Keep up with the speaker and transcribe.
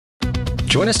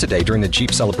Join us today during the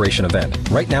Jeep Celebration event.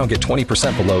 Right now, get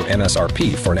 20% below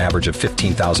MSRP for an average of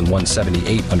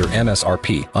 $15,178 under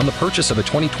MSRP on the purchase of a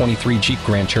 2023 Jeep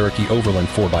Grand Cherokee Overland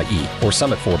 4xE or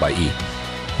Summit 4xE.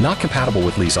 Not compatible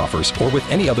with lease offers or with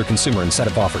any other consumer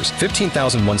incentive offers.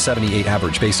 $15,178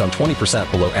 average based on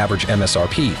 20% below average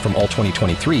MSRP from all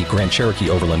 2023 Grand Cherokee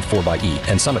Overland 4xE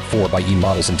and Summit 4xE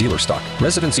models in dealer stock.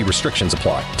 Residency restrictions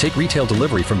apply. Take retail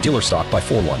delivery from dealer stock by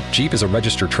 4/1. Jeep is a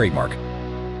registered trademark.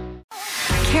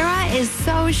 Kara is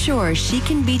so sure she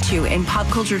can beat you in pop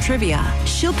culture trivia.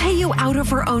 She'll pay you out of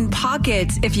her own pocket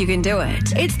if you can do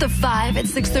it. It's the 5 at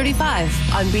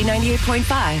 6:35 on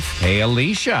B98.5. Hey,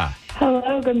 Alicia.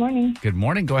 Hello, good morning. Good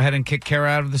morning. Go ahead and kick Kara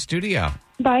out of the studio.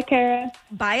 Bye, Kara.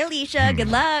 Bye, Alicia. Good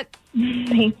luck.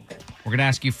 Thanks. We're going to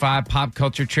ask you 5 pop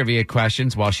culture trivia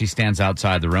questions while she stands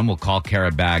outside the room. We'll call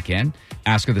Kara back in,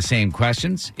 ask her the same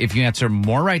questions. If you answer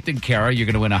more right than Kara, you're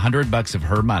going to win $100 of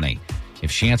her money. If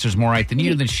she answers more right than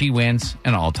you, then she wins,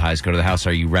 and all ties go to the house.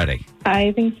 Are you ready?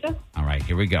 I think so. All right,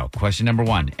 here we go. Question number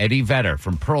 1. Eddie Vedder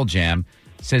from Pearl Jam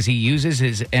says he uses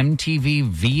his MTV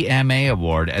VMA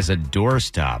award as a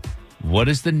doorstop. What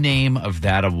is the name of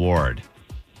that award?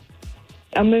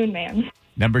 A moon man.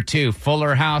 Number 2,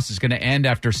 Fuller House is going to end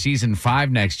after season 5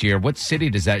 next year. What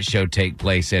city does that show take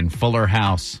place in? Fuller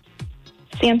House.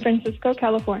 San Francisco,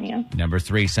 California. Number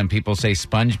 3, some people say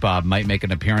SpongeBob might make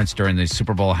an appearance during the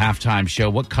Super Bowl halftime show.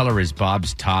 What color is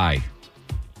Bob's tie?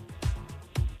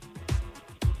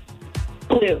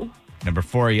 Blue. Number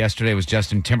 4, yesterday was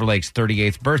Justin Timberlake's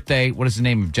 38th birthday. What is the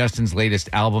name of Justin's latest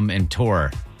album and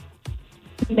tour?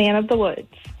 Man of the Woods.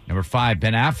 Number 5,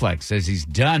 Ben Affleck says he's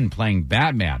done playing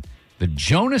Batman. The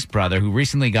Jonas brother, who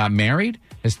recently got married,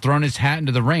 has thrown his hat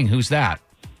into the ring. Who's that?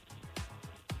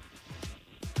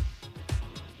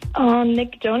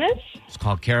 Nick Jonas. Let's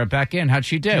call Kara back in. How'd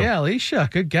she do? Yeah, Alicia,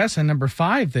 good guess on number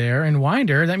 5 there. And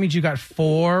Winder, that means you got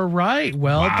 4 right.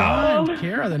 Well done,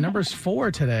 Kara. The number's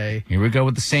 4 today. Here we go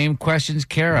with the same questions,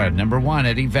 Kara. Number 1,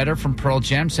 Eddie Vedder from Pearl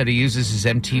Jam said he uses his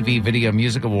MTV Video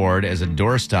Music Award as a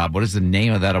doorstop. What is the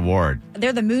name of that award?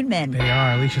 They're the Moon Men. They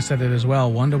are. Alicia said it as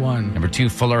well. 1-1. Number 2,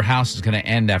 Fuller House is going to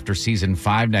end after season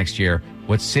 5 next year.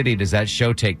 What city does that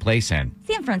show take place in?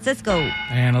 San Francisco.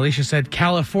 And Alicia said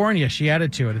California. She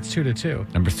added to it. It's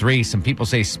 2-2. Number 3, some people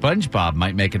say SpongeBob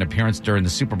might make an appearance during the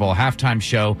Super Bowl halftime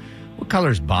show. What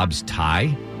color is Bob's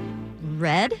tie?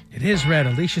 Red. It is red.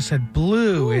 Alicia said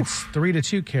blue. It's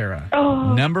 3-2, Kara.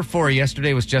 Number 4,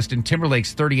 yesterday was Justin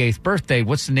Timberlake's 38th birthday.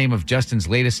 What's the name of Justin's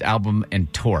latest album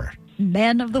and tour?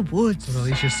 Man of the Woods. So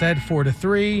Alicia said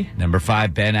 4-3. Number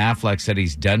 5, Ben Affleck said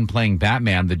he's done playing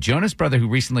Batman. The Jonas brother, who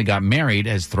recently got married,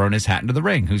 has thrown his hat into the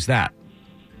ring. Who's that?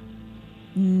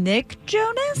 Nick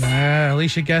Jonas?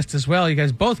 Alicia guessed as well. You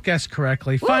guys both guessed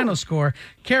correctly. Woo. Final score,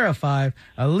 Kara 5,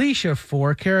 Alicia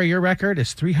 4. Kara, your record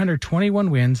is 321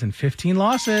 wins and 15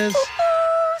 losses.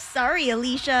 Sorry,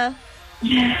 Alicia.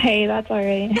 Hey, that's all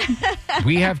right.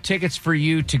 We have tickets for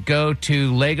you to go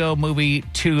to Lego Movie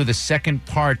 2, the second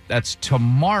part. That's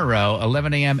tomorrow,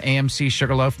 11 a.m. AMC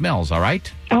Sugarloaf Mills, all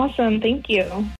right? Awesome. Thank you.